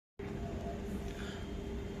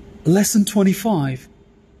Lesson 25.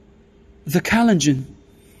 The KALENJIN.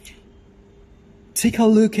 Take a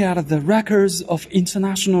look at the records of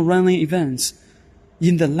international running events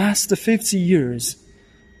in the last 50 years.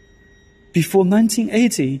 Before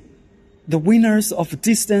 1980, the winners of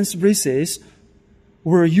distance races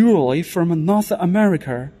were usually from North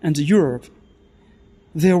America and Europe.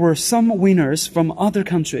 There were some winners from other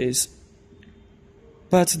countries,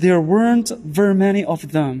 but there weren't very many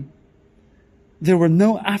of them. There were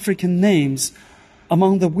no African names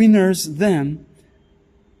among the winners then,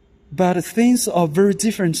 but things are very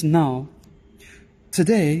different now.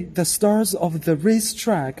 Today, the stars of the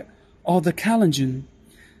racetrack are the KALENJIN.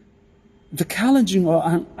 The KALENJIN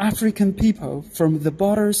are an African people from the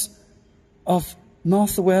borders of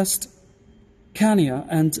northwest Kenya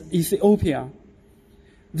and Ethiopia.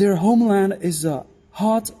 Their homeland is a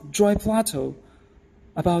hot, dry plateau,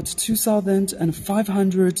 about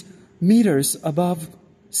 2,500 meters above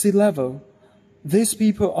sea level. These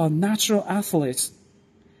people are natural athletes.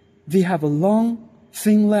 They have long,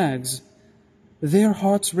 thin legs. Their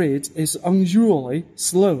heart rate is unusually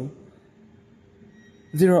slow.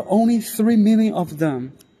 There are only 3 million of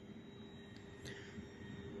them.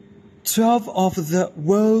 12 of the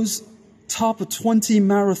world's top 20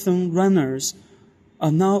 marathon runners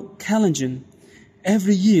are now KALENJIN.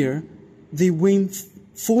 Every year, they win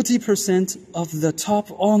 40% of the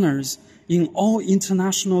top honors in all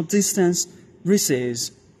international distance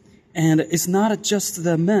races. And it's not just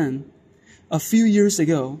the men. A few years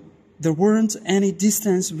ago, there weren't any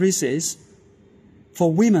distance races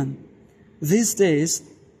for women. These days,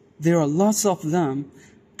 there are lots of them.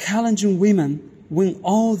 KALENJIN women win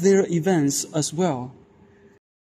all their events as well.